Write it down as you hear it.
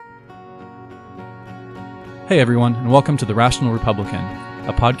Hey everyone, and welcome to The Rational Republican,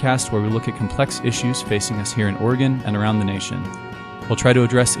 a podcast where we look at complex issues facing us here in Oregon and around the nation. We'll try to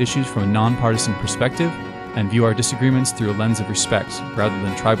address issues from a nonpartisan perspective and view our disagreements through a lens of respect rather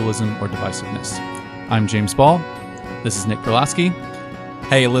than tribalism or divisiveness. I'm James Ball. This is Nick Perlasky.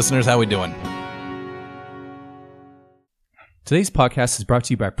 Hey listeners, how we doing? Today's podcast is brought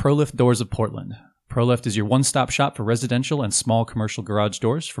to you by ProLift Doors of Portland. ProLift is your one-stop shop for residential and small commercial garage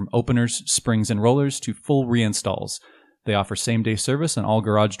doors, from openers, springs, and rollers to full reinstalls. They offer same-day service on all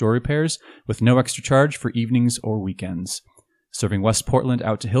garage door repairs with no extra charge for evenings or weekends. Serving West Portland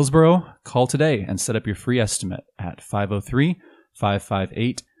out to Hillsborough, call today and set up your free estimate at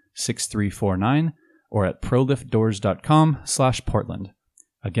 503-558-6349 or at proliftdoors.com/Portland.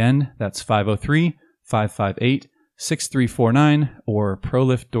 Again, that's 503-558-6349 or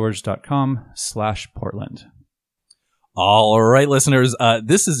proliftdoors.com/Portland. All right, listeners,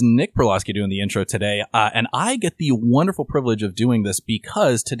 this is Nick Perlasky doing the intro today, and I get the wonderful privilege of doing this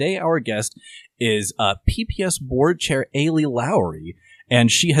because today our guest is PPS Board Chair Eilidh Lowery, and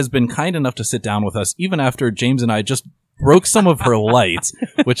she has been kind enough to sit down with us even after James and I just broke some of her lights,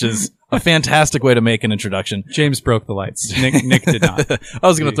 which is a fantastic way to make an introduction. James broke the lights. Nick did not. I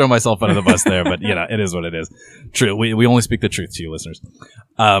was going to throw myself under the bus there, but you know, it is what it is. True. We only speak the truth to you, listeners.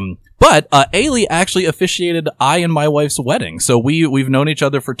 But Eilidh actually officiated I and my wife's wedding. So we've known each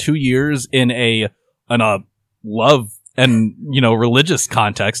other for 2 years in a love and, you know, religious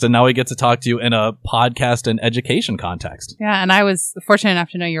context. And now we get to talk to you in a podcast and education context. Yeah. And I was fortunate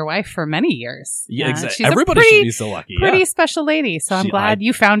enough to know your wife for many years. Yeah, exactly. She's Everybody should be so lucky. Pretty special lady. So I'm glad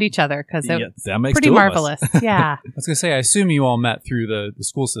you found each other because it's pretty marvelous. Yeah. I was going to say, I assume you all met through the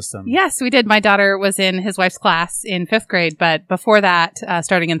school system. Yes, we did. My daughter was in his wife's class in 5th grade. But before that,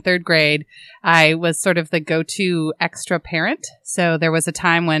 starting in 3rd grade, I was sort of the go-to extra parent. So there was a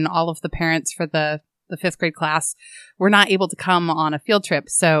time when all of the parents for the 5th grade class were not able to come on a field trip.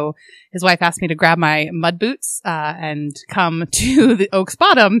 So his wife asked me to grab my mud boots and come to the Oaks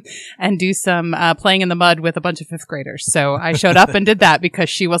Bottom and do some playing in the mud with a bunch of 5th graders. So I showed up and did that because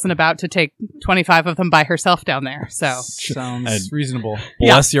she wasn't about to take 25 of them by herself down there. So sounds reasonable.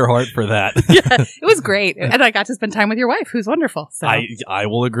 Bless your heart for that. Yeah, it was great. And I got to spend time with your wife, who's wonderful. So I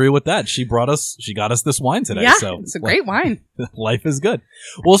will agree with that. She got us this wine today. Yeah, so it's a great wine. Life is good.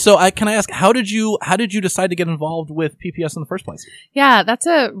 Well, so can I ask, how did you decide to get involved with PPS in the first place? Yeah, that's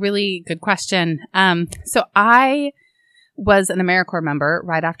a really good question. So I was an AmeriCorps member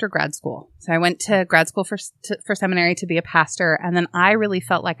right after grad school. So I went to grad school for seminary to be a pastor, and then I really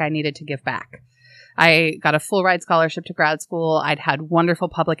felt like I needed to give back. I got a full ride scholarship to grad school. I'd had wonderful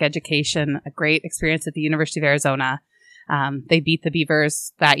public education, a great experience at the University of Arizona. They beat the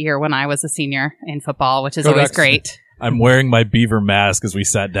Beavers that year when I was a senior in football, which is always great. I'm wearing my beaver mask as we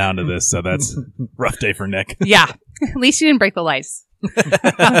sat down to this, so that's a rough day for Nick. Yeah. At least you didn't break the lights.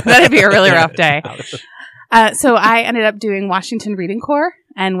 That'd be a really rough day. So I ended up doing Washington Reading Corps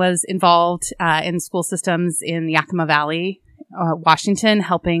and was involved in school systems in Yakima Valley, Washington,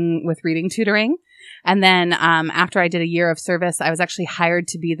 helping with reading tutoring. And then after I did a year of service, I was actually hired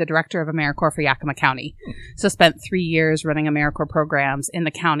to be the director of AmeriCorps for Yakima County. So spent 3 years running AmeriCorps programs in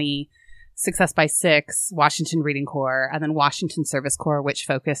the county, Success by 6, Washington Reading Corps, and then Washington Service Corps, which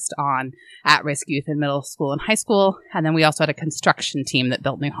focused on at-risk youth in middle school and high school. And then we also had a construction team that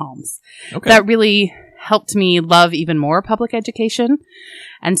built new homes. Okay. That really helped me love even more public education.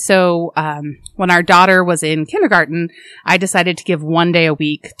 And so when our daughter was in kindergarten, I decided to give 1 day a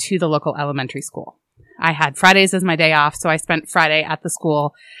week to the local elementary school. I had Fridays as my day off, so I spent Friday at the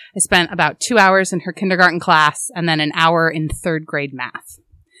school. I spent about 2 hours in her kindergarten class and then an hour in 3rd grade math.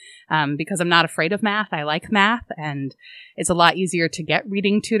 Because I'm not afraid of math. I like math, and it's a lot easier to get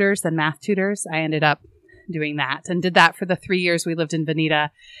reading tutors than math tutors. I ended up doing that and did that for the 3 years we lived in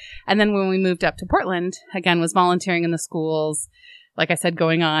Veneta. And then when we moved up to Portland, again, was volunteering in the schools. Like I said,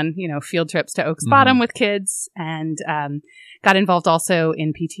 going on, field trips to Oaks Bottom with kids, and got involved also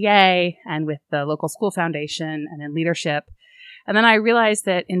in PTA and with the local school foundation and in leadership. And then I realized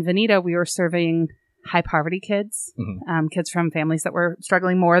that in Veneta, we were serving high poverty kids, kids from families that were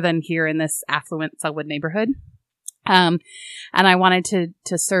struggling more than here in this affluent Selwood neighborhood. And I wanted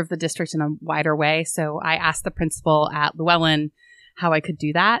to serve the district in a wider way. So I asked the principal at Llewellyn how I could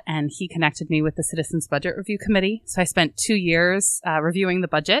do that. And he connected me with the Citizens Budget Review Committee. So I spent 2 years reviewing the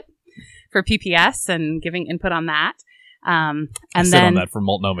budget for PPS and giving input on that. And I sit on that for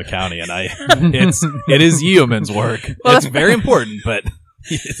Multnomah County, and it is yeoman's work. Well, it's very important, but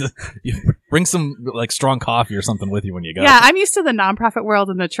you bring some strong coffee or something with you when you go. Yeah, I'm used to the nonprofit world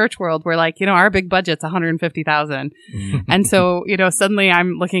and the church world where our big budget's $150,000. And so, suddenly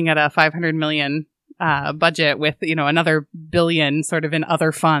I'm looking at a $500 million budget with, another billion sort of in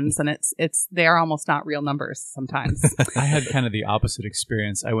other funds. And they're almost not real numbers sometimes. I had kind of the opposite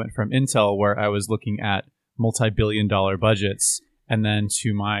experience. I went from Intel, where I was looking at multi-billion-dollar budgets, and then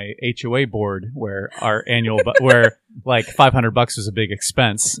to my HOA board, where our annual, where like $500 was a big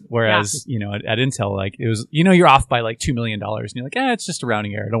expense. Whereas, at Intel, like it was, you're off by like $2 million, and you're like, it's just a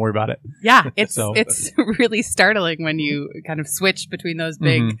rounding error. Don't worry about it. Yeah. It's really startling when you kind of switch between those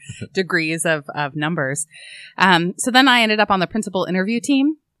big degrees of numbers. So then I ended up on the principal interview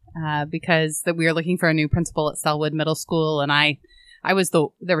team, because we were looking for a new principal at Selwood Middle School. And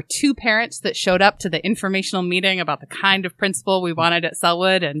there were two parents that showed up to the informational meeting about the kind of principal we wanted at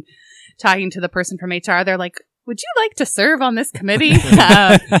Selwood, and talking to the person from HR, they're like, would you like to serve on this committee?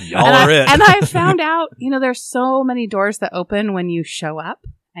 Y'all are it. And I found out, there's so many doors that open when you show up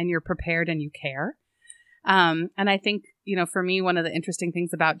and you're prepared and you care. And I think, for me, one of the interesting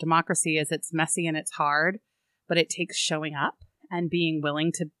things about democracy is it's messy and it's hard, but it takes showing up and being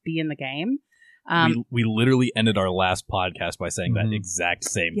willing to be in the game. We literally ended our last podcast by saying that exact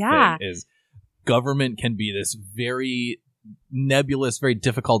same thing, is government can be this very nebulous, very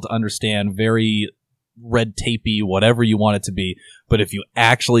difficult to understand, very red tapey, whatever you want it to be. But if you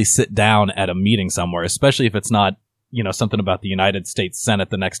actually sit down at a meeting somewhere, especially if it's not, something about the United States Senate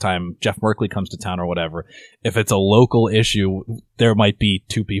the next time Jeff Merkley comes to town or whatever, if it's a local issue, there might be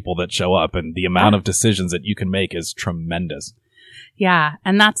two people that show up, and the amount of decisions that you can make is tremendous. Yeah.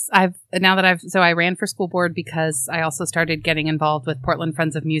 And I ran for school board because I also started getting involved with Portland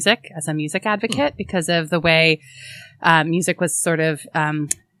Friends of Music as a music advocate because of the way music was sort of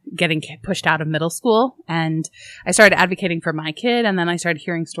getting pushed out of middle school. And I started advocating for my kid. And then I started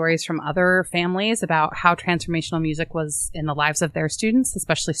hearing stories from other families about how transformational music was in the lives of their students,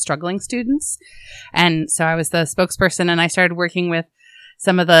 especially struggling students. And so I was the spokesperson, and I started working with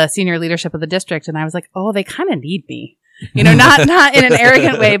some of the senior leadership of the district. And I was like, oh, they kind of need me. Not in an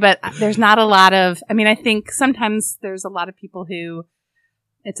arrogant way, but there's not a lot of, I think sometimes there's a lot of people who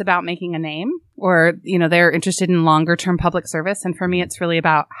it's about making a name, or, they're interested in longer term public service. And for me, it's really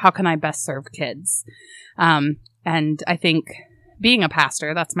about how can I best serve kids? And I think being a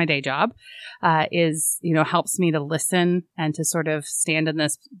pastor, that's my day job, is, helps me to listen and to sort of stand in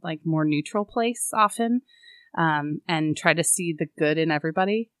this like more neutral place often, and try to see the good in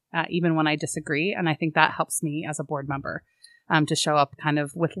everybody. Even when I disagree. And I think that helps me as a board member to show up kind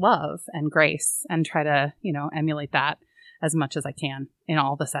of with love and grace and try to, emulate that as much as I can in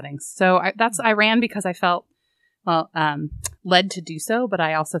all the settings. So I ran because I felt, led to do so. But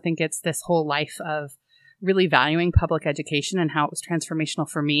I also think it's this whole life of really valuing public education and how it was transformational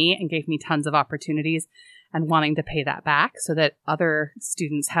for me and gave me tons of opportunities, and wanting to pay that back so that other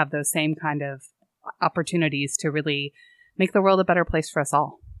students have those same kind of opportunities to really make the world a better place for us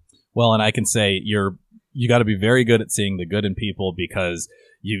all. Well, and I can say you got to be very good at seeing the good in people, because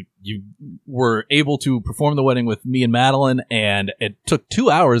you were able to perform the wedding with me and Madeline, and it took 2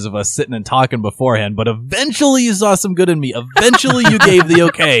 hours of us sitting and talking beforehand, but eventually you saw some good in me. Eventually you gave the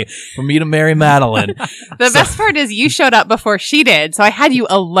okay for me to marry Madeline. The best part is you showed up before she did, so I had you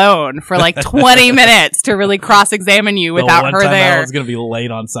alone for like 20 minutes to really cross-examine you without her there. I was going to be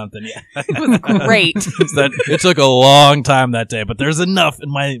late on something. Yeah. It was great. It took a long time that day, but there's enough in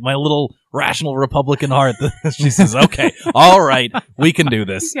my little rational Republican heart that she says, okay, all right, we can do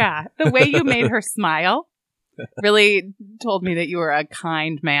this. Yeah. The way you made her smile really told me that you were a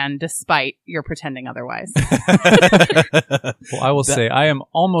kind man despite your pretending otherwise. Well, I will say I am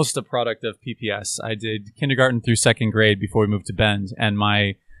almost a product of PPS. I did kindergarten through second grade before we moved to Bend, and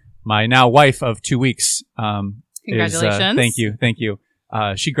my now wife of 2 weeks Congratulations. Thank you.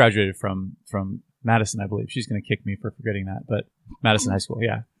 She graduated from Madison, I believe. She's going to kick me for forgetting that, but Madison High School,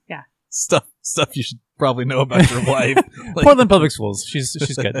 yeah. Stuff you should probably know about your wife. Portland Public Schools. She's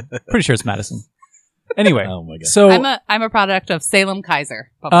good. Pretty sure it's Madison. Anyway, oh my God. So I'm a product of Salem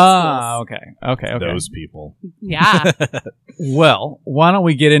Kaiser Public Schools. Okay. Those people. Yeah. Well, why don't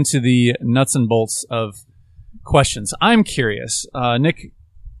we get into the nuts and bolts of questions? I'm curious. Nick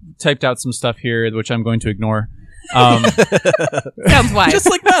typed out some stuff here, which I'm going to ignore. Sounds wise. Just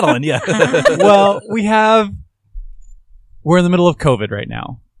like Madeline, yeah. Well, we're in the middle of COVID right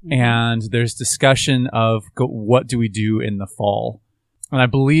now. And there's discussion of what do we do in the fall. And I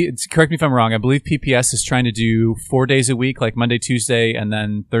believe, correct me if I'm wrong, I believe PPS is trying to do 4 days a week, like Monday, Tuesday, and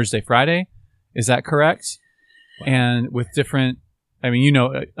then Thursday, Friday. Is that correct? And with different, I'm you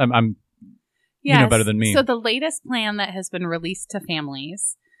know better than me. So the latest plan that has been released to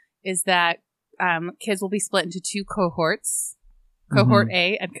families is that kids will be split into two cohorts, cohort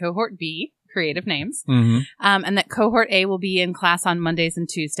A and cohort B. creative names. Mm-hmm. And that cohort A will be in class on Mondays and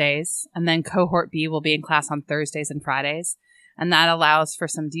Tuesdays. And then cohort B will be in class on Thursdays and Fridays. And that allows for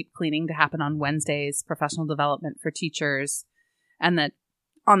some deep cleaning to happen on Wednesdays, professional development for teachers. And that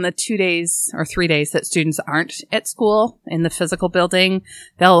on the 2 days or 3 days that students aren't at school in the physical building,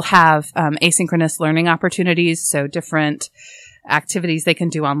 they'll have asynchronous learning opportunities. So different activities they can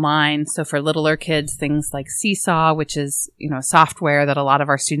do online. So for littler kids, things like Seesaw, which is, software that a lot of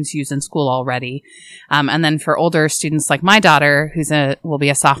our students use in school already. And then for older students like my daughter, will be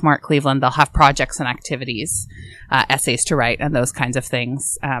a sophomore at Cleveland, they'll have projects and activities, essays to write and those kinds of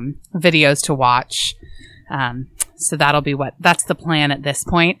things, videos to watch. So that's the plan at this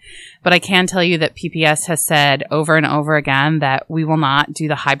point. But I can tell you that PPS has said over and over again that we will not do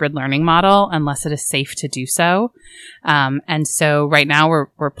the hybrid learning model unless it is safe to do so. And so right now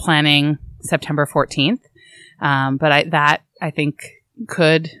we're planning September 14th. But I think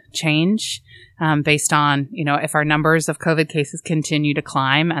could change, based on, if our numbers of COVID cases continue to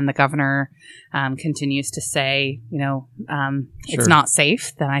climb and the governor, continues to say, it's not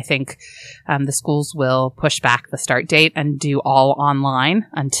safe, then I think, the schools will push back the start date and do all online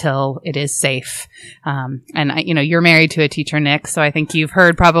until it is safe. And you're married to a teacher, Nick, so I think you've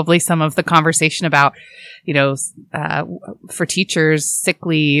heard probably some of the conversation about, for teachers, sick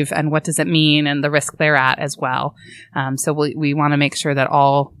leave and what does it mean and the risk they're at as well. So we want to make sure that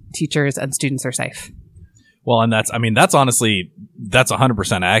all teachers and students are safe. Well, and that's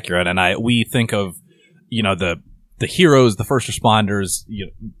 100% accurate. And we think of, the heroes, the first responders,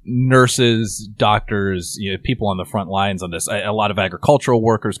 nurses, doctors, people on the front lines on this, a lot of agricultural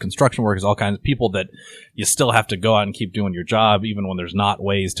workers, construction workers, all kinds of people that you still have to go out and keep doing your job, even when there's not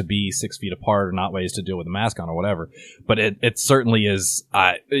ways to be 6 feet apart or not ways to deal with a mask on or whatever. But it certainly is,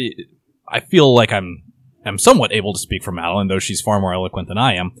 I feel like I'm somewhat able to speak for Madeline, though she's far more eloquent than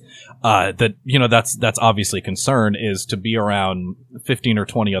I am. That's obviously a concern, is to be around 15 or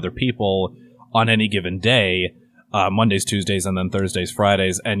 20 other people on any given day, Mondays, Tuesdays, and then Thursdays,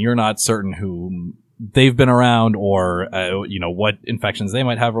 Fridays, and you're not certain who they've been around or, what infections they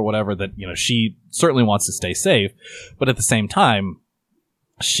might have or whatever. That, she certainly wants to stay safe, but at the same time,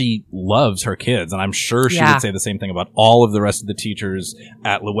 she loves her kids, and I'm sure she would say the same thing about all of the rest of the teachers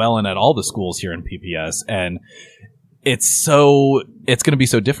at Llewellyn, at all the schools here in PPS. And it's going to be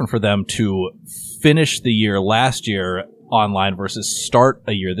so different for them to finish the year last year online versus start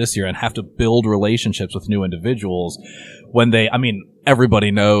a year this year and have to build relationships with new individuals when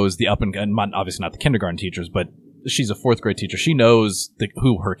everybody knows the up and obviously not the kindergarten teachers, but she's a fourth grade teacher. She knows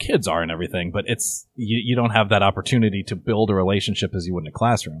who her kids are and everything, but it's you don't have that opportunity to build a relationship as you would in a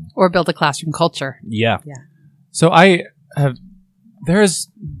classroom or build a classroom culture. Yeah. So I don't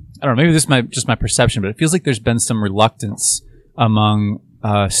know, maybe this is just my perception, but it feels like there's been some reluctance among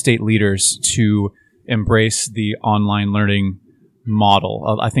state leaders to embrace the online learning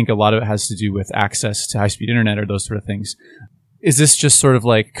model. I think a lot of it has to do with access to high-speed internet or those sort of things. Is this just sort of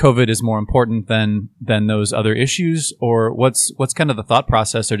like COVID is more important than those other issues, or what's kind of the thought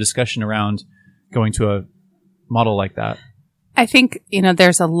process or discussion around going to a model like that? I think, there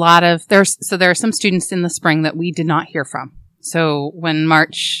are some students in the spring that we did not hear from. So when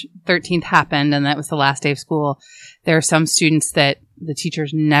March 13th happened and that was the last day of school, there are some students that the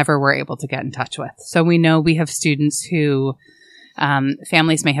teachers never were able to get in touch with. So we know we have students who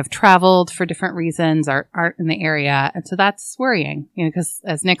families may have traveled for different reasons or aren't in the area. And so that's worrying, because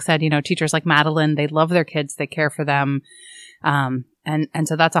as Nick said, teachers like Madeline, they love their kids, they care for them. And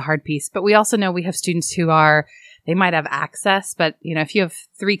so that's a hard piece. But we also know we have students who they might have access, but if you have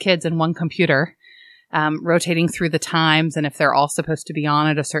 3 kids and 1 computer, rotating through the times, and if they're all supposed to be on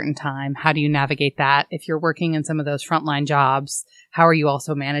at a certain time, how do you navigate that? If you're working in some of those frontline jobs, how are you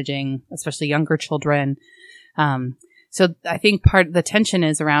also managing, especially younger children? So I think part of the tension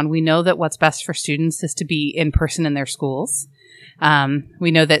is around, we know that what's best for students is to be in person in their schools.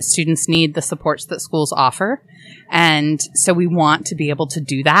 We know that students need the supports that schools offer. And so we want to be able to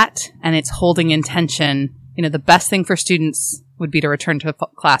do that. And it's holding in tension. The best thing for students would be to return to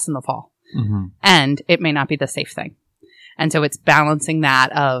class in the fall. Mm-hmm. And it may not be the safe thing. And so it's balancing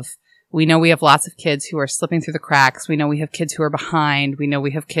that of, we know we have lots of kids who are slipping through the cracks. We know we have kids who are behind. We know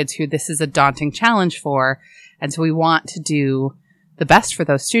we have kids who this is a daunting challenge for. And so we want to do the best for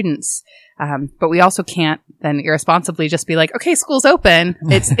those students. But we also can't then irresponsibly just be like, okay, school's open.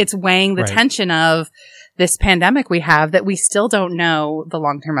 It's weighing the tension of this pandemic we have that we still don't know the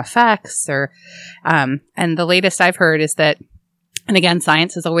long-term effects and the latest I've heard is that, and again,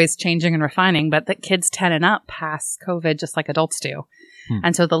 science is always changing and refining, but that kids 10 and up pass COVID just like adults do.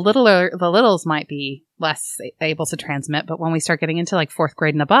 And so the littles might be less able to transmit. But when we start getting into like 4th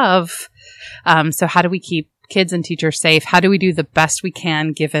grade and above, so how do we keep kids and teachers safe? How do we do the best we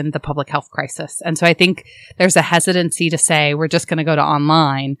can given the public health crisis? And so I think there's a hesitancy to say we're just going to go to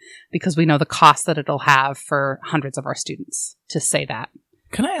online because we know the cost that it'll have for hundreds of our students to say that.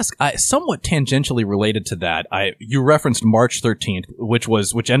 Can I ask, somewhat tangentially related to that, you referenced March 13th,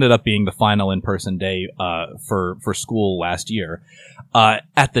 which ended up being the final in-person day for school last year.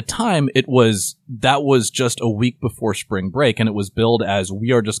 At the time, that was just a week before spring break, and it was billed as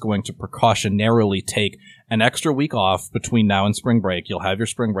we are just going to precautionarily take an extra week off between now and spring break. You'll have your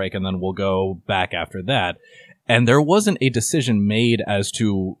spring break, and then we'll go back after that. And there wasn't a decision made as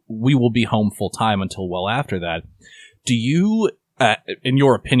to we will be home full time until well after that. Do you... in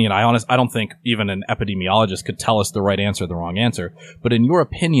your opinion, I don't think even an epidemiologist could tell us the right answer or the wrong answer. But in your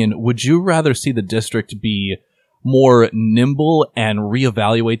opinion, would you rather see the district be more nimble and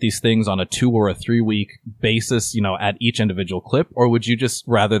reevaluate these things on a 2 or a 3 week basis, at each individual clip? Or would you just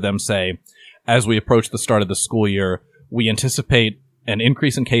rather them say, as we approach the start of the school year, we anticipate an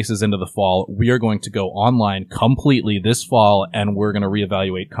increase in cases into the fall. We are going to go online completely this fall, and we're going to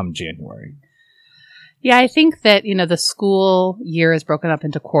reevaluate come January? Yeah, I think that, the school year is broken up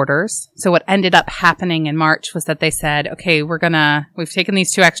into quarters. So what ended up happening in March was that they said, okay, we've taken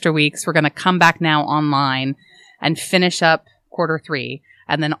these 2 extra weeks. We're going to come back now online and finish up quarter 3.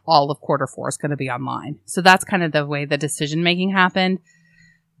 And then all of quarter 4 is going to be online. So that's kind of the way the decision making happened.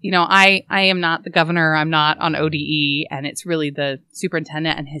 I am not the governor. I'm not on ODE, and it's really the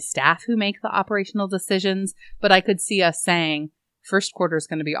superintendent and his staff who make the operational decisions. But I could see us saying first quarter is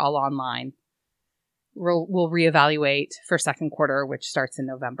going to be all online. We'll reevaluate for second quarter, which starts in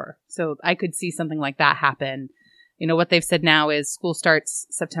November. So I could see something like that happen. What they've said now is school starts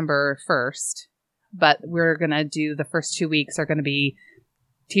September 1st, but we're going to do the first 2 weeks are going to be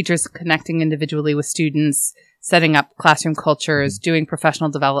teachers connecting individually with students, setting up classroom cultures, doing professional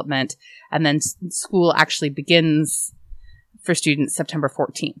development, and then school actually begins for students September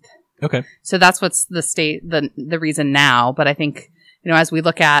 14th. Okay. So that's what's the reason now. But I think, as we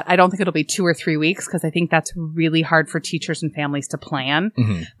look at, I don't think it'll be 2 or 3 weeks because I think that's really hard for teachers and families to plan.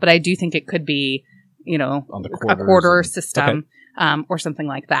 Mm-hmm. But I do think it could be, on a quarter system, okay, or something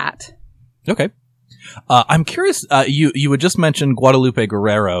like that. Okay. I'm curious, you had just mentioned Guadalupe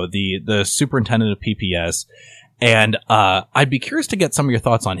Guerrero, the superintendent of PPS. And I'd be curious to get some of your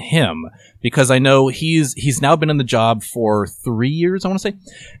thoughts on him, because I know he's now been in the job for 3 years, I want to say.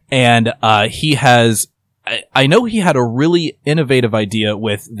 And I know he had a really innovative idea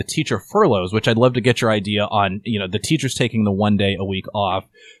with the teacher furloughs, which I'd love to get your idea on, the teachers taking the 1 day a week off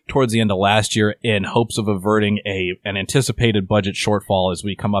towards the end of last year in hopes of averting an anticipated budget shortfall as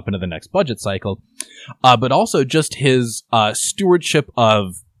we come up into the next budget cycle. But also just his stewardship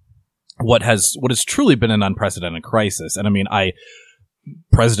of what has truly been an unprecedented crisis. And I mean,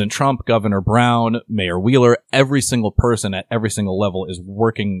 President Trump, Governor Brown, Mayor Wheeler, every single person at every single level is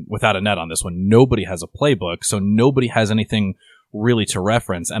working without a net on this one. Nobody has a playbook, so nobody has anything really to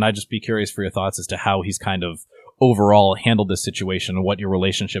reference. And I'd just be curious for your thoughts as to how he's kind of overall handled this situation and what your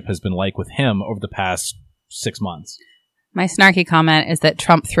relationship has been like with him over the past 6 months. My snarky comment is that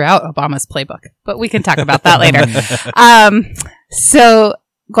Trump threw out Obama's playbook, but we can talk about that later. So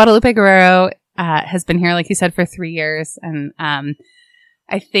Guadalupe Guerrero has been here, like you said, for 3 years. And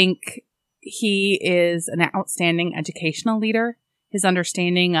I think he is an outstanding educational leader. His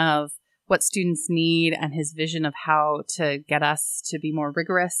understanding of what students need and his vision of how to get us to be more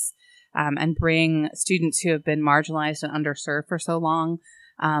rigorous and bring students who have been marginalized and underserved for so long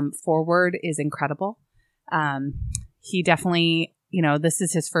forward is incredible. He definitely, this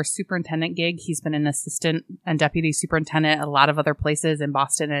is his first superintendent gig. He's been an assistant and deputy superintendent at a lot of other places in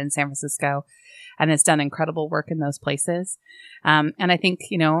Boston and in San Francisco, and has done incredible work in those places. And I think,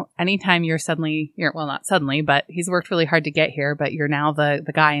 anytime not suddenly, but he's worked really hard to get here, but you're now the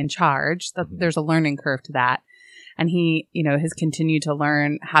guy in charge, there's a learning curve to that. And he, has continued to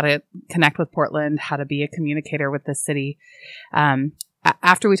learn how to connect with Portland, how to be a communicator with the city.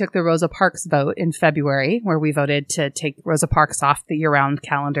 After we took the Rosa Parks vote in February, where we voted to take Rosa Parks off the year-round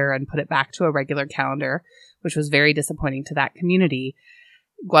calendar and put it back to a regular calendar, which was very disappointing to that community,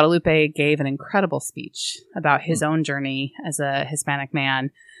 Guadalupe gave an incredible speech about his own journey as a Hispanic man,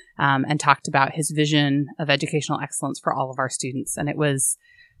 and talked about his vision of educational excellence for all of our students. And it was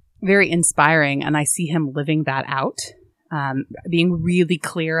very inspiring. And I see him living that out, being really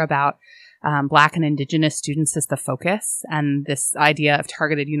clear about Black and Indigenous students as the focus, and this idea of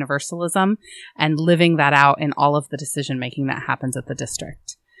targeted universalism, and living that out in all of the decision making that happens at the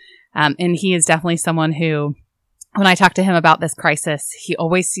district. And he is definitely someone who when I talk to him about this crisis, he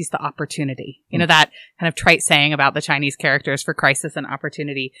always sees the opportunity. You know, that kind of trite saying about the Chinese characters for crisis and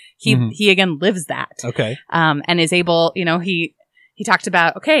opportunity. He again lives that. Okay. And is able, you know, he talked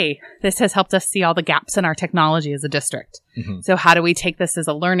about, okay, this has helped us see all the gaps in our technology as a district. So how do we take this as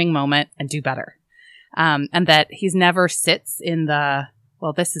a learning moment and do better? And that he's never sits in the,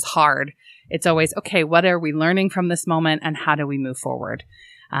 well, this is hard. It's always, okay, what are we learning from this moment and how do we move forward?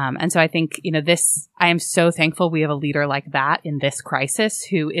 And so I think, you know, I am so thankful we have a leader like that in this crisis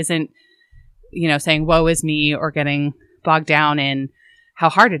who isn't, you know, saying, woe is me or getting bogged down in how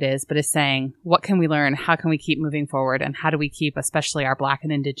hard it is, but is saying, what can we learn? How can we keep moving forward? And how do we keep, especially our Black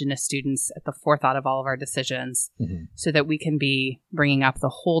and Indigenous students, at the forethought of all of our decisions so that we can be bringing up the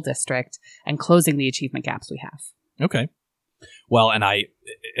whole district and closing the achievement gaps we have? Okay. Well, and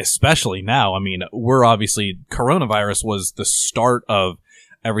especially now, I mean, we're obviously, coronavirus was the start of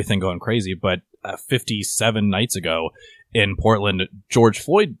everything going crazy, but 57 nights ago in Portland, George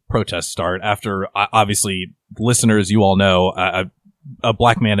Floyd protests start after, obviously, listeners, you all know, a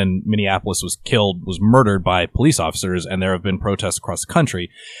Black man in Minneapolis was murdered by police officers, and there have been protests across the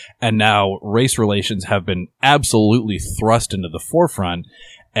country. And now race relations have been absolutely thrust into the forefront.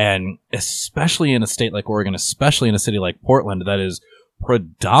 And especially in a state like Oregon, especially in a city like Portland, that is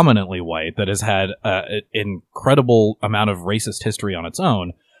predominantly white, that has had an incredible amount of racist history on its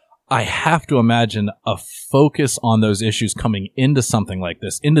own, I have to imagine a focus on those issues coming into something like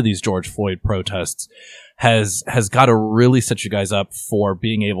this, into these George Floyd protests, has got to really set you guys up for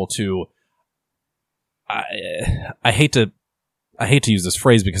being able to, I hate to use this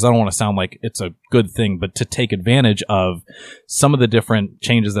phrase because I don't want to sound like it's a good thing, but to take advantage of some of the different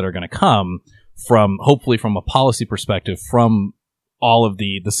changes that are going to come from, hopefully from a policy perspective, from all of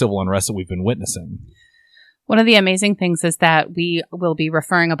the civil unrest that we've been witnessing. One of the amazing things is that we will be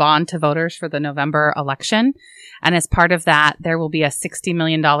referring a bond to voters for the November election. And as part of that, there will be a $60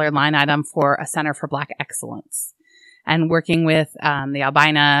 million line item for a Center for Black Excellence. And working with the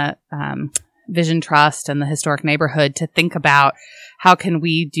Albina Vision Trust and the Historic Neighborhood to think about how can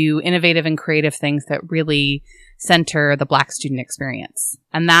we do innovative and creative things that really center the Black student experience.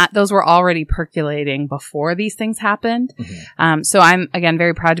 And those were already percolating before these things happened. So I'm, again,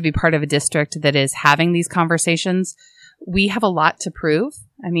 very proud to be part of a district that is having these conversations. We have a lot to prove.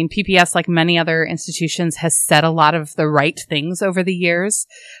 I mean, PPS, like many other institutions, has said a lot of the right things over the years,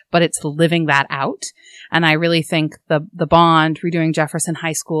 but it's living that out. And I really think the bond, redoing Jefferson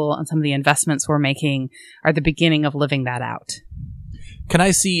High School, and some of the investments we're making are the beginning of living that out. Can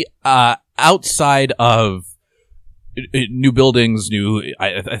I see, outside of new buildings,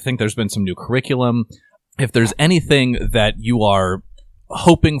 I think there's been some new curriculum, if there's anything that you are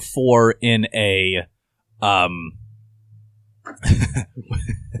hoping for in a,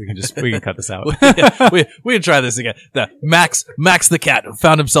 we can cut this out. we can try this again. Max the cat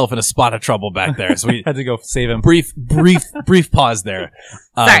found himself in a spot of trouble back there, so we had to go save him. Brief pause there.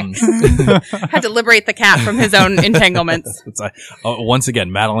 Sorry, had to liberate the cat from his own entanglements. Once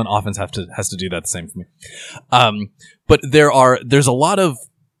again, Madeline often has to do that the same for me. But there's a lot of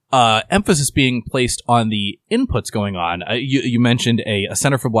emphasis being placed on the inputs going on. You mentioned a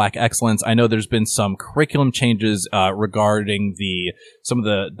Center for Black Excellence. I know there's been some curriculum changes regarding some of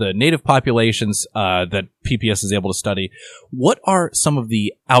the native populations that PPS is able to study. What are some of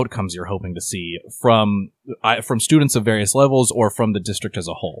the outcomes you're hoping to see from students of various levels or from the district as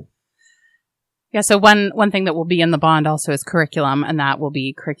a whole? Yeah, so one thing that will be in the bond also is curriculum, and that will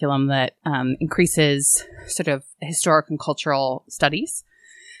be curriculum that increases sort of historic and cultural studies.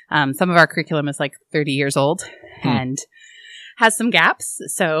 Some of our curriculum is like 30 years old and has some gaps.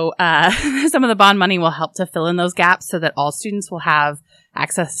 So some of the bond money will help to fill in those gaps so that all students will have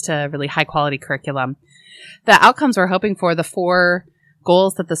access to really high quality curriculum. The outcomes we're hoping for, the 4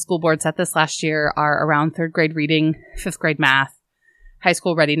 goals that the school board set this last year, are around 3rd grade reading, 5th grade math, high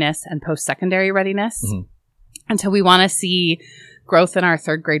school readiness, and post-secondary readiness. And so we want to see growth in our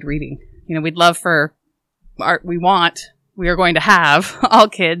 3rd grade reading. You know, we'd love we are going to have all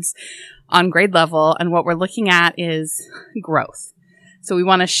kids on grade level, and what we're looking at is growth. So we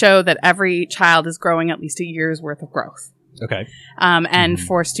want to show that every child is growing at least a year's worth of growth. Okay. And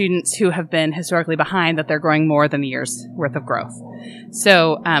for students who have been historically behind, that they're growing more than a year's worth of growth.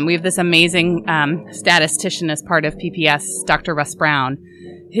 So we have this amazing statistician as part of PPS, Dr. Russ Brown,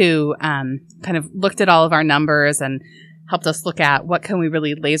 who kind of looked at all of our numbers and helped us look at what can we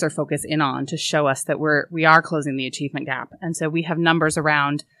really laser focus in on to show us that we are closing the achievement gap. And so we have numbers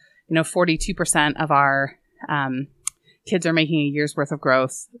around, 42% of our kids are making a year's worth of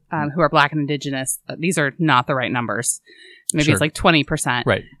growth who are Black and Indigenous. These are not the right numbers. Maybe Sure. it's like 20%.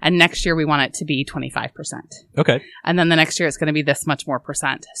 Right. And next year we want it to be 25%. Okay. And then the next year it's going to be this much more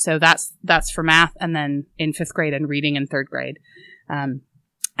percent. So that's for math. And then in 5th grade and reading in 3rd grade.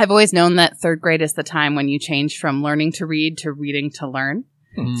 I've always known that 3rd grade is the time when you change from learning to read to reading to learn.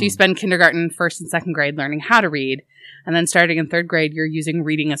 Mm. So you spend kindergarten, 1st and 2nd grade learning how to read. And then starting in 3rd grade, you're using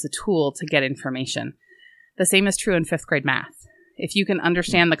reading as a tool to get information. The same is true in 5th grade math. If you can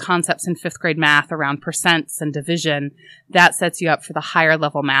understand the concepts in 5th grade math around percents and division, that sets you up for the higher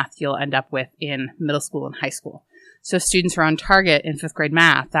level math you'll end up with in middle school and high school. So if students are on target in 5th grade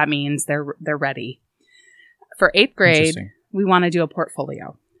math, that means they're ready. For 8th grade, we want to do a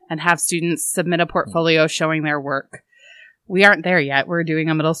portfolio and have students submit a portfolio showing their work. We aren't there yet. We're doing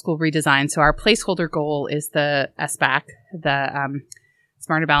a middle school redesign. So our placeholder goal is the SBAC, the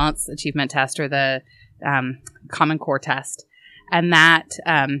Smarter Balance Achievement Test, or the Common Core Test. And that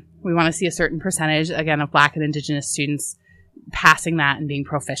we want to see a certain percentage, again, of Black and Indigenous students passing that and being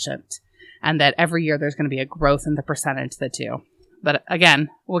proficient. And that every year there's going to be a growth in the percentage that do. But again,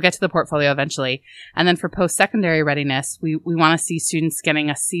 we'll get to the portfolio eventually. And then for post-secondary readiness, we want to see students getting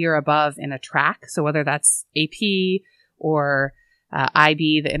a C or above in a track. So whether that's AP or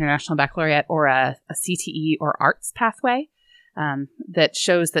IB, the International Baccalaureate, or a CTE or arts pathway, that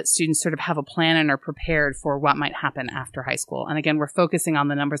shows that students sort of have a plan and are prepared for what might happen after high school. And again, we're focusing on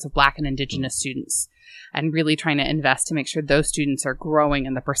the numbers of Black and Indigenous students and really trying to invest to make sure those students are growing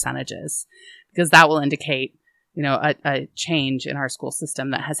in the percentages, because that will indicate, a change in our school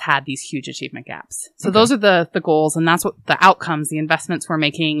system that has had these huge achievement gaps. So those are the goals, and that's what the outcomes, the investments we're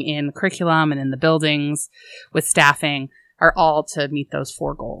making in the curriculum and in the Buildings with staffing are all to meet those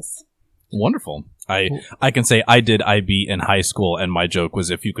 4 goals. Wonderful. I can say I did IB in high school, and my joke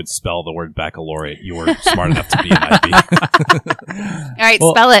was if you could spell the word baccalaureate, you were smart enough to be in IB. All right,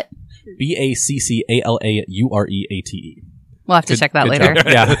 spell it. BACCALAUREATE. We'll have to check that later.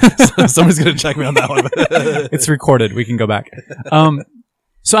 Yeah. Somebody's going to check me on that one. It's recorded. We can go back.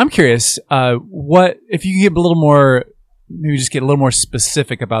 So I'm curious, what if you can get a little more, maybe just get a little more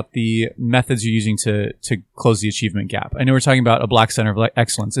specific about the methods you're using to close the achievement gap. I know we're talking about a Black Center of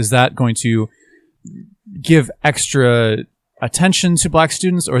Excellence. Is that going to give extra attention to Black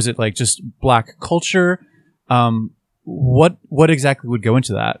students, or is it like just Black culture? What exactly would go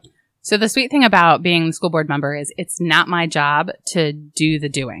into that? So the sweet thing about being the school board member is it's not my job to do the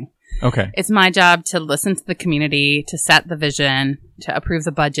doing. Okay. It's my job to listen to the community, to set the vision, to approve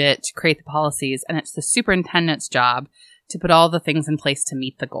the budget, to create the policies. And it's the superintendent's job to put all the things in place to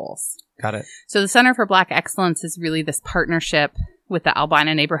meet the goals. Got it. So the Center for Black Excellence is really this partnership with the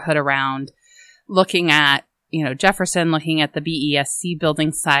Albina neighborhood around looking at, Jefferson, looking at the BESC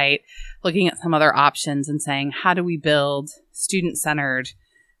building site, looking at some other options and saying, how do we build student-centered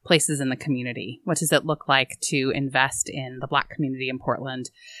places in the community? What does it look like to invest in the Black community in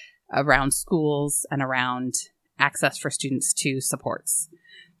Portland around schools and around access for students to supports?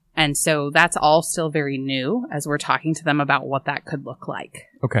 And so that's all still very new as we're talking to them about what that could look like.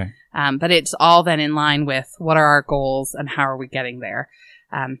 Okay. But it's all then in line with what are our goals and how are we getting there?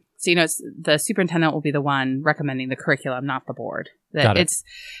 So, the superintendent will be the one recommending the curriculum, not the board. Got it.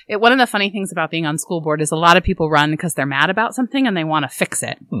 One of the funny things about being on school board is a lot of people run because they're mad about something and they want to fix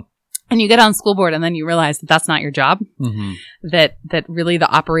it. And you get on school board and then you realize that that's not your job. Mm-hmm. That really the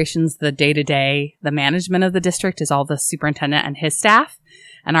operations, the day-to-day, the management of the district is all the superintendent and his staff.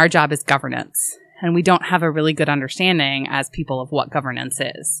 And our job is governance. And we don't have a really good understanding as people of what governance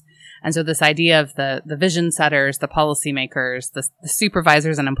is. And so this idea of the vision setters, the policymakers, the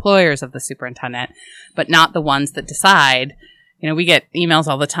supervisors and employers of the superintendent, but not the ones that decide, we get emails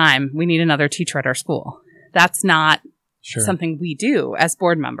all the time. We need another teacher at our school. That's not something we do as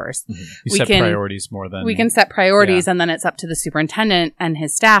board members. Mm-hmm. You set priorities more than... We can set priorities, and then it's up to the superintendent and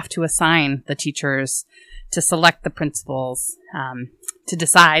his staff to assign the teachers, to select the principals, to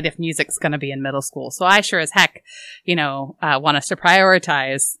decide if music's going to be in middle school. So I sure as heck, want us to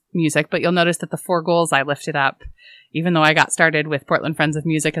prioritize music, but you'll notice that the 4 goals I lifted up, even though I got started with Portland Friends of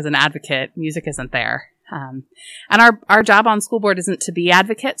Music as an advocate, music isn't there. And our job on school board isn't to be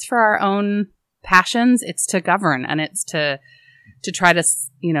advocates for our own passions. It's to govern, and it's to try to,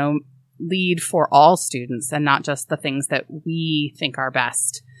 lead for all students and not just the things that we think are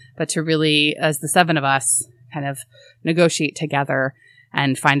best, but to really, as the 7 of us, kind of negotiate together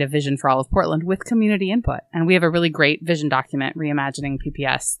and find a vision for all of Portland with community input. And we have a really great vision document, Reimagining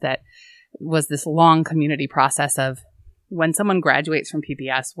PPS, that was this long community process of when someone graduates from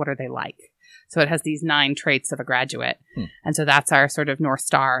PPS, what are they like? So it has these 9 traits of a graduate. And so that's our sort of North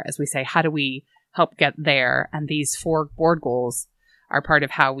Star as we say, how do we help get there? And these 4 board goals are part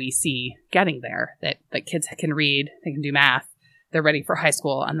of how we see getting there, that kids can read, they can do math, they're ready for high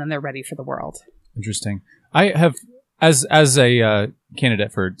school, and then they're ready for the world. Interesting. I have, as a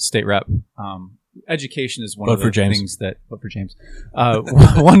candidate for state rep, education is one of the things that, vote for James,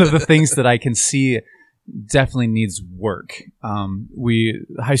 one of the things that I can see definitely needs work.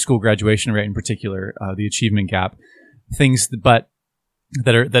 High school graduation rate in particular, the achievement gap, things that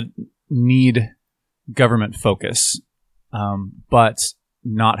need government focus, but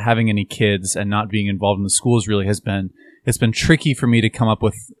not having any kids and not being involved in the schools really it's been tricky for me to come up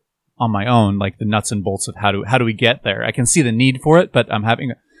with on my own, like the nuts and bolts of how do we get there. I can see the need for it, but I'm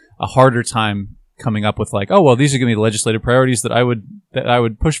having a harder time coming up with like, oh well, these are going to be the legislative priorities that I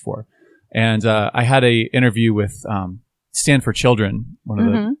would push for. And I had a interview with Stand for Children,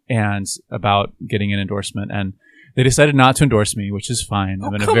 and about getting an endorsement, and they decided not to endorse me, which is fine.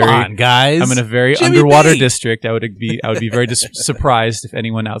 I'm in a very Jimmy underwater district. I would be very surprised if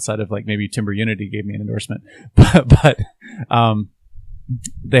anyone outside of like maybe Timber Unity gave me an endorsement, but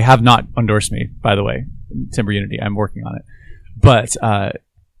they have not endorsed me, by the way. Timber Unity, I'm working on it, but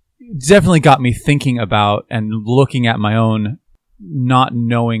definitely got me thinking about and looking at my own, not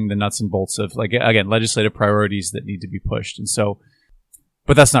knowing the nuts and bolts of, like, again, legislative priorities that need to be pushed. And so,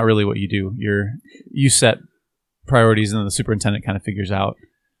 but that's not really what you do. You set priorities and then the superintendent kind of figures out.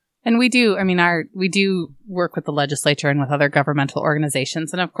 And we do work with the legislature and with other governmental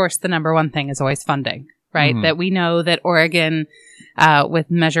organizations. And of course, the number one thing is always funding, right? Mm-hmm. That we know that Oregon,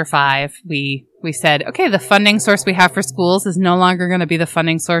 with Measure 5, we said, okay, the funding source we have for schools is no longer going to be the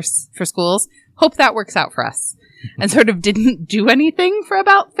funding source for schools. Hope that works out for us. And sort of didn't do anything for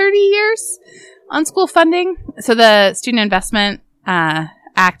about 30 years on school funding. So the Student Investment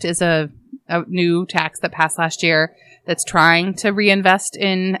Act is a new tax that passed last year that's trying to reinvest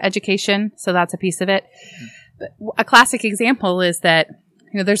in education. So that's a piece of it. But a classic example is that,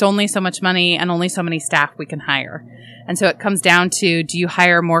 there's only so much money and only so many staff we can hire. And so it comes down to, do you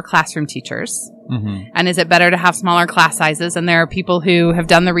hire more classroom teachers? Mm-hmm. And is it better to have smaller class sizes? And there are people who have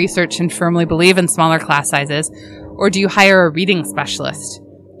done the research and firmly believe in smaller class sizes. Or do you hire a reading specialist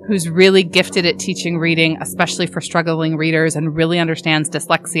who's really gifted at teaching reading, especially for struggling readers, and really understands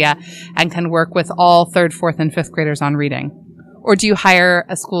dyslexia and can work with all 3rd, 4th, and 5th graders on reading? Or do you hire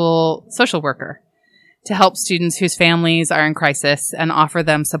a school social worker to help students whose families are in crisis and offer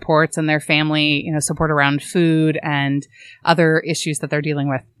them supports and their family, support around food and other issues that they're dealing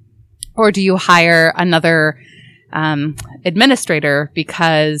with? Or do you hire another administrator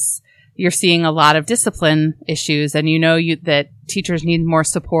because you're seeing a lot of discipline issues and that teachers need more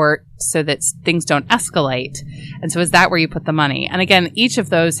support so that things don't escalate? And so is that where you put the money? And again, each of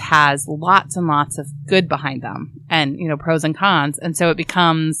those has lots and lots of good behind them and, pros and cons. And so it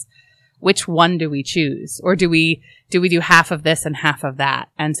becomes, which one do we choose? Or do we do half of this and half of that?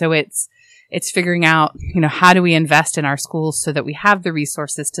 And so it's figuring out, how do we invest in our schools so that we have the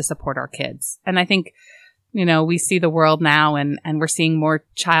resources to support our kids? And I think, we see the world now and we're seeing more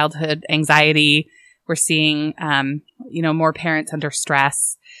childhood anxiety. We're seeing, more parents under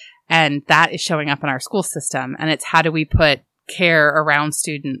stress, and that is showing up in our school system. And it's how do we put care around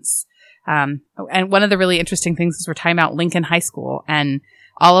students? And one of the really interesting things is we're talking about Lincoln High School, and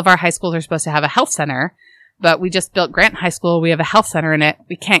all of our high schools are supposed to have a health center, but we just built Grant High School. We have a health center in it.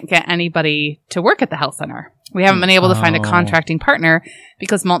 We can't get anybody to work at the health center. We haven't been able to find a contracting partner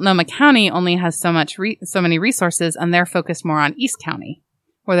because Multnomah County only has so many resources, and they're focused more on East County,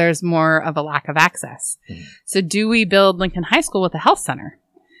 where there's more of a lack of access. Mm-hmm. So do we build Lincoln High School with a health center?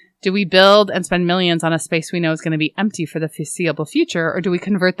 Do we build and spend millions on a space we know is going to be empty for the foreseeable future, or do we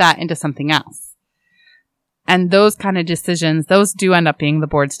convert that into something else? And those kind of decisions, those do end up being the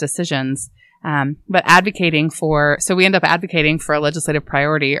board's decisions. But we end up advocating for a legislative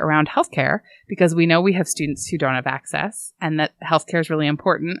priority around healthcare because we know we have students who don't have access, and that healthcare is really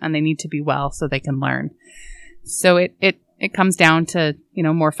important and they need to be well so they can learn. So it comes down to,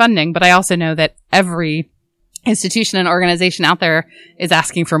 more funding. But I also know that every institution and organization out there is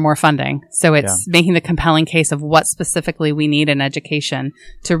asking for more funding. So it's making the compelling case of what specifically we need in education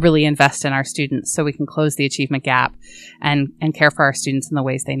to really invest in our students so we can close the achievement gap and care for our students in the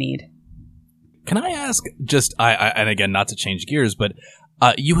ways they need. Can I ask and again, not to change gears, but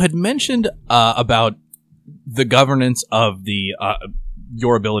you had mentioned about the governance of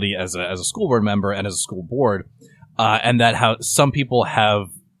your ability as a school board member and as a school board, and that how some people have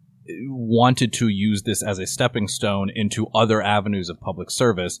wanted to use this as a stepping stone into other avenues of public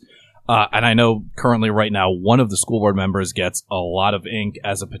service. And I know currently right now, one of the school board members gets a lot of ink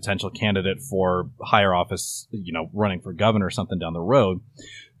as a potential candidate for higher office, running for governor or something down the road.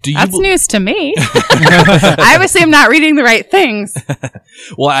 That's news to me. I obviously am not reading the right things.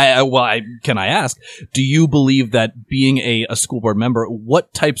 Can I ask, do you believe that being a school board member,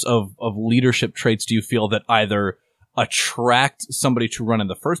 what types of leadership traits do you feel that either attract somebody to run in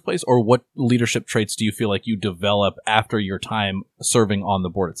the first place, or what leadership traits do you feel like you develop after your time serving on the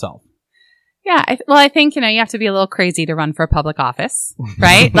board itself? Yeah, I think, you have to be a little crazy to run for public office,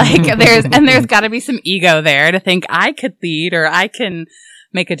 right? Like there's got to be some ego there to think I could lead or I can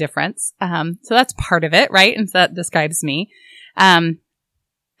make a difference. So that's part of it, right? And so that describes me.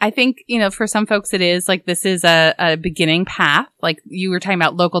 I think, for some folks it is like this is a beginning path. Like you were talking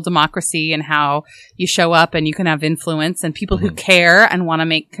about local democracy and how you show up and you can have influence, and people who care and want to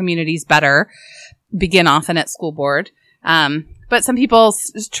make communities better begin often at school board. But some people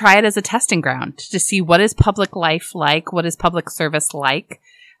try it as a testing ground to see what is public life like, what is public service like,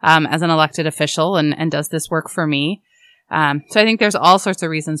 as an elected official, and does this work for me? So I think there's all sorts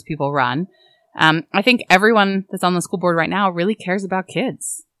of reasons people run. I think everyone that's on the school board right now really cares about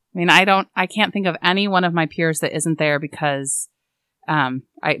kids. I mean, I can't think of any one of my peers that isn't there because,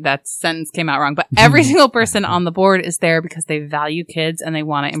 that sentence came out wrong, but every single person on the board is there because they value kids and they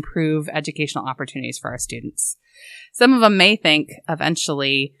want to improve educational opportunities for our students. Some of them may think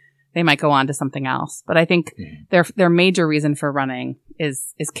eventually they might go on to something else, but I think their major reason for running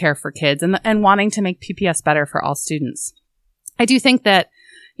is care for kids and wanting to make PPS better for all students. I do think that,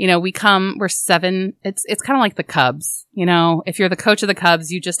 we're 7. It's kind of like the Cubs. If you're the coach of the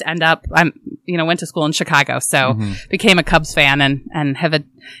Cubs, you just end up, went to school in Chicago. So became a Cubs fan and have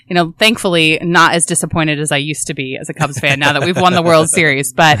thankfully not as disappointed as I used to be as a Cubs fan now that we've won the World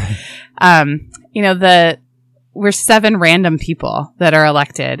Series. But, we're 7 random people that are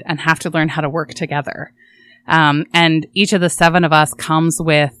elected and have to learn how to work together. And each of the 7 of us comes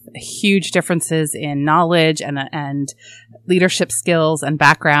with huge differences in knowledge and leadership skills and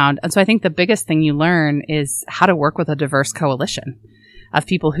background. And so I think the biggest thing you learn is how to work with a diverse coalition of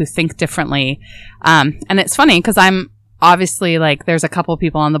people who think differently. And it's funny because I'm obviously like, there's a couple of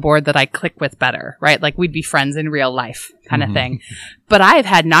people on the board that I click with better, right? Like we'd be friends in real life kind of thing. But I've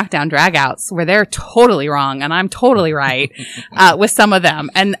had knockdown dragouts where they're totally wrong and I'm totally right, with some of them.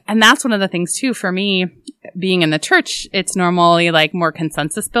 And that's one of the things too, for me, being in the church, it's normally like more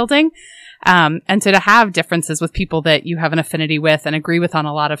consensus building. And so to have differences with people that you have an affinity with and agree with on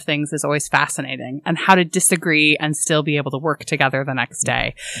a lot of things is always fascinating, and how to disagree and still be able to work together the next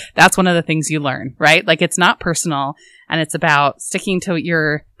day. That's one of the things you learn, right? Like it's not personal, and it's about sticking to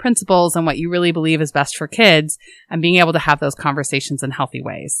your principles and what you really believe is best for kids and being able to have those conversations in healthy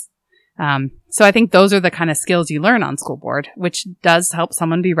ways. So I think those are the kind of skills you learn on school board, which does help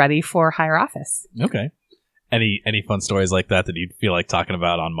someone be ready for higher office. Okay. Any fun stories like that you'd feel like talking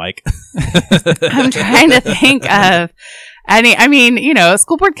about on mic? I'm trying to think of any. I mean,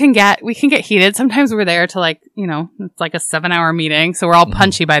 school board can get heated. Sometimes we're there to it's like a 7-hour meeting, so we're all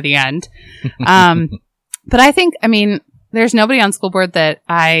punchy by the end. But I think, there's nobody on school board that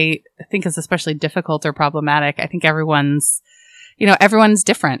I think is especially difficult or problematic. I think everyone's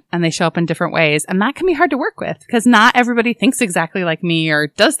different and they show up in different ways, and that can be hard to work with because not everybody thinks exactly like me or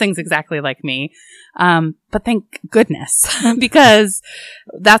does things exactly like me. But thank goodness, because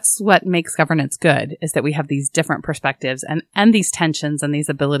that's what makes governance good, is that we have these different perspectives and these tensions and these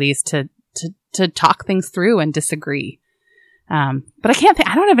abilities to talk things through and disagree. But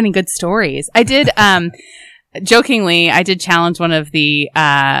I don't have any good stories. I did, jokingly, I did challenge one of the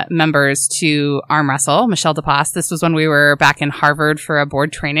members to arm wrestle, Michelle DePass. This was when we were back in Harvard for a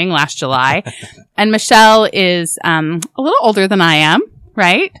board training last July. And Michelle is a little older than I am,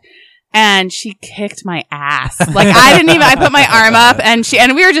 right? And she kicked my ass. Like I put my arm up and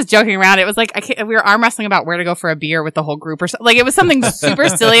we were just joking around. It was like, we were arm wrestling about where to go for a beer with the whole group or something. Like it was something super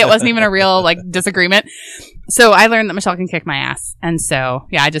silly. It wasn't even a real disagreement. So I learned that Michelle can kick my ass. And so,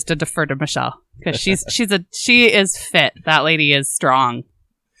 yeah, I just defer to Michelle because she is fit. That lady is strong.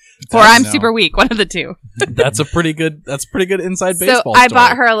 Or I'm super weak. One of the two. That's pretty good inside baseball So I story.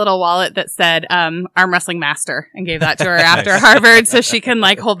 bought her a little wallet that said, arm wrestling master, and gave that to her after Harvard so she can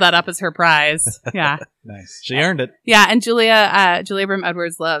hold that up as her prize. Yeah. Nice. She earned it. Yeah. And Julia Brim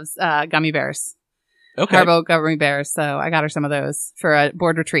Edwards loves, gummy bears. Okay. Haribo gummy bears. So I got her some of those for a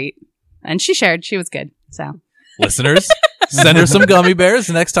board retreat, and she shared. She was good. So listeners, send her some gummy bears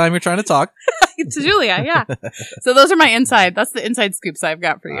the next time you're trying to talk. To Julia, yeah. So those are my inside. That's the inside scoops I've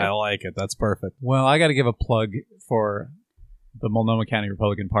got for you. I like it. That's perfect. Well, I got to give a plug for the Multnomah County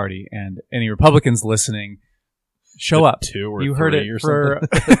Republican Party, and any Republicans listening, show up. 2 or you 3 heard it or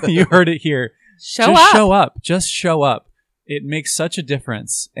something. You heard it here. Show up. Show up. Just show up. It makes such a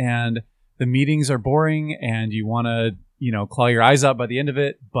difference. And the meetings are boring, and you want to claw your eyes out by the end of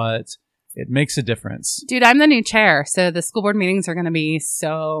it, but it makes a difference. Dude, I'm the new chair, so the school board meetings are going to be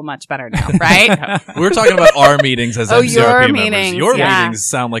so much better now, right? We're talking about our meetings as MCRP your members. meetings, Your yeah. meetings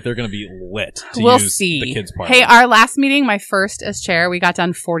sound like they're going to be lit. We'll use see. The kids' part. Hey, our last meeting, my first as chair, we got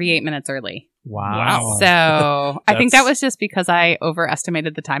done 48 minutes early. Wow. So I think that was just because I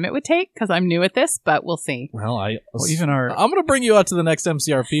overestimated the time it would take because I'm new at this, but we'll see. Well, I'm going to bring you out to the next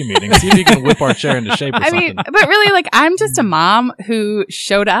MCRP meeting. See if you can whip our chair into shape or something. But really, like, I'm just a mom who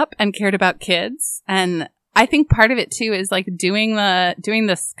showed up and cared about kids. And I think part of it too is like doing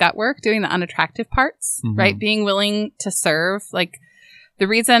the scut work, doing the unattractive parts, right? Being willing to serve. Like, the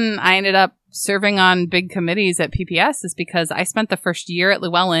reason I ended up serving on big committees at PPS is because I spent the first year at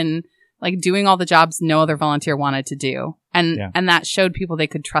Llewellyn like doing all the jobs no other volunteer wanted to do. And that showed people they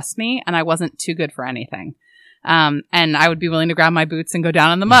could trust me, and I wasn't too good for anything. And I would be willing to grab my boots and go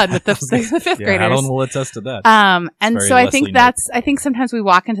down in the mud with the fifth graders. Alan will attest to that. And so I think sometimes we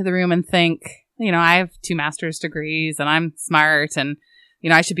walk into the room and think, I have 2 master's degrees and I'm smart and,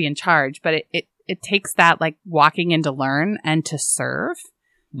 I should be in charge. But it takes that like walking in to learn and to serve.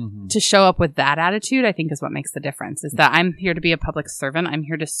 To show up with that attitude, I think is what makes the difference, is that I'm here to be a public servant. I'm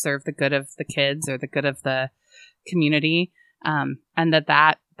here to serve the good of the kids or the good of the community. And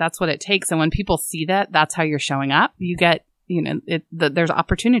that's what it takes. And when people see that, that's how you're showing up. You get, there's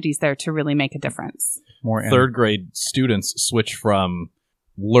opportunities there to really make a difference. More third grade students switch from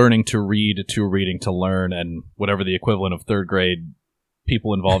learning to read to reading to learn, and whatever the equivalent of third grade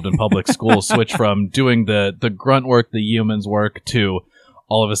people involved in public schools switch from doing the grunt work, the yeoman's work, to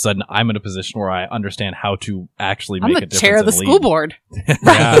all of a sudden, I'm in a position where I understand how to actually make a difference. I'm the chair of the school board.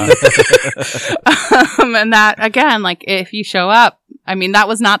 And that, again, like, if you show up, I mean, that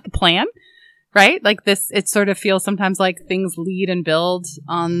was not the plan, right? Like this, it sort of feels sometimes like things lead and build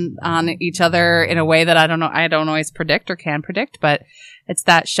on each other in a way that I don't always predict or can predict, but it's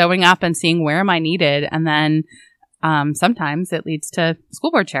that showing up and seeing where am I needed. And then sometimes it leads to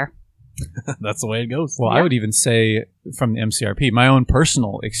school board chair. That's the way it goes. Well, I would even say from the MCRP, my own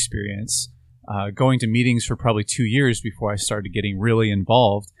personal experience, going to meetings for probably 2 years before I started getting really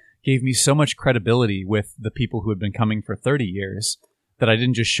involved, gave me so much credibility with the people who had been coming for 30 years that I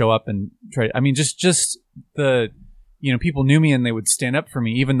didn't just show up and try. I mean, just the, people knew me and they would stand up for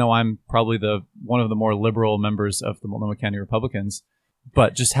me, even though I'm probably one of the more liberal members of the Multnomah County Republicans.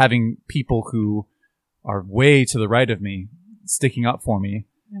 But just having people who are way to the right of me sticking up for me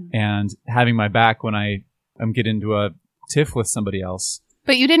and having my back when I get into a tiff with somebody else.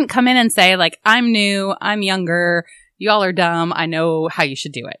 But you didn't come in and say, like, I'm new, I'm younger, y'all are dumb, I know how you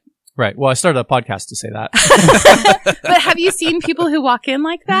should do it. Right. Well, I started a podcast to say that. But have you seen people who walk in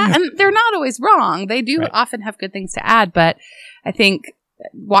like that? And they're not always wrong. They do often have good things to add. But I think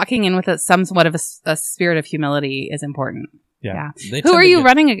walking in with somewhat of a spirit of humility is important. Yeah. Who are you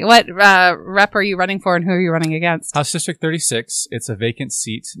running? What rep are you running for, and who are you running against? House District 36. It's a vacant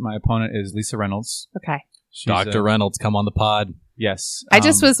seat. My opponent is Lisa Reynolds. Okay. Dr. Reynolds, come on the pod. Yes. I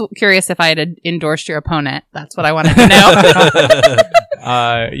just was curious if I had endorsed your opponent. That's what I wanted to know.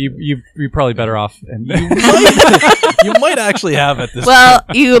 You're probably better off. And you might actually have at this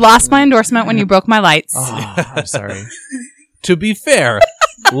point. You lost my endorsement when you broke my lights. Oh, I'm sorry. To be fair,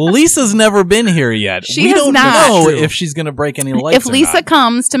 Lisa's never been here yet. We don't know if she's going to break any lights. If Lisa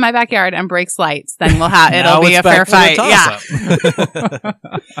comes to my backyard and breaks lights, then it'll be a fair fight. Yeah.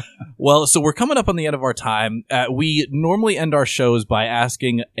 Well, so we're coming up on the end of our time. We normally end our shows by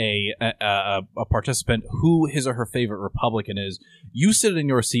asking a participant who his or her favorite Republican is. You sit in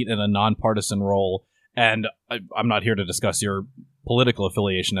your seat in a nonpartisan role, and I'm not here to discuss your political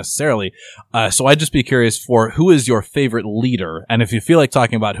affiliation necessarily. So I'd just be curious for who is your favorite leader, and if you feel like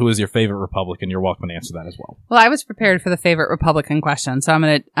talking about who is your favorite Republican, you're welcome to answer that as well. Well, I was prepared for the favorite Republican question, so I'm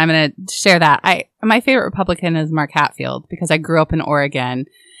gonna share that. My favorite Republican is Mark Hatfield because I grew up in Oregon,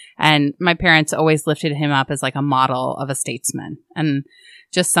 and my parents always lifted him up as like a model of a statesman and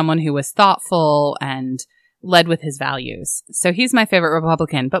just someone who was thoughtful and led with his values. So he's my favorite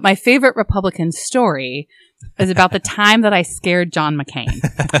Republican. But my favorite Republican story is about the time that I scared John McCain.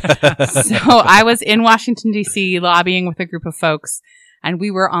 So I was in Washington, D.C. lobbying with a group of folks, and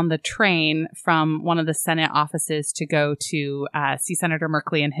we were on the train from one of the Senate offices to go to see Senator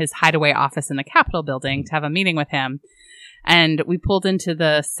Merkley in his hideaway office in the Capitol building to have a meeting with him. And we pulled into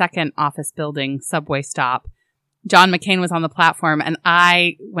the second office building subway stop. John McCain was on the platform, and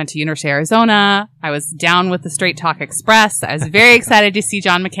I went to University of Arizona. I was down with the Straight Talk Express. I was very excited to see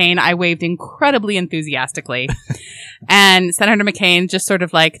John McCain. I waved incredibly enthusiastically. And Senator McCain just sort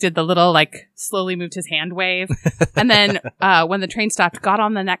of like did the little slowly moved his hand wave. And then when the train stopped, got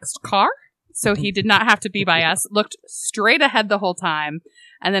on the next car so he did not have to be by us, looked straight ahead the whole time.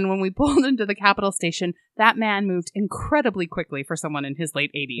 And then when we pulled into the Capitol station, that man moved incredibly quickly for someone in his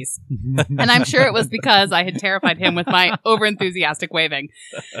late 80s. And I'm sure it was because I had terrified him with my overenthusiastic waving.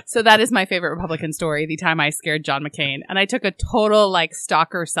 So that is my favorite Republican story, the time I scared John McCain. And I took a total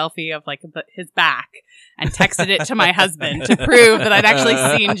stalker selfie of his back and texted it to my husband to prove that I'd actually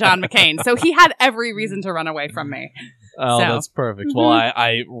seen John McCain. So he had every reason to run away from me. Oh, that's perfect. Well,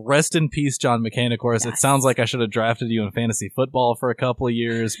 I rest in peace, John McCain, of course. Yes. It sounds like I should have drafted you in fantasy football for a couple of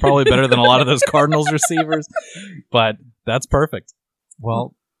years. Probably better than a lot of those Cardinals receivers. But that's perfect.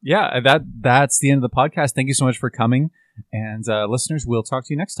 Well, yeah, that's the end of the podcast. Thank you so much for coming. And listeners, we'll talk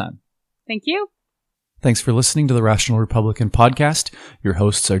to you next time. Thank you. Thanks for listening to the Rational Republican podcast. Your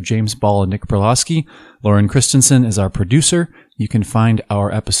hosts are James Ball and Nick Perlosky. Lauren Christensen is our producer. You can find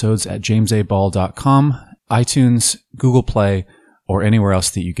our episodes at jamesaball.com, iTunes, Google Play, or anywhere else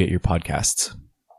that you get your podcasts.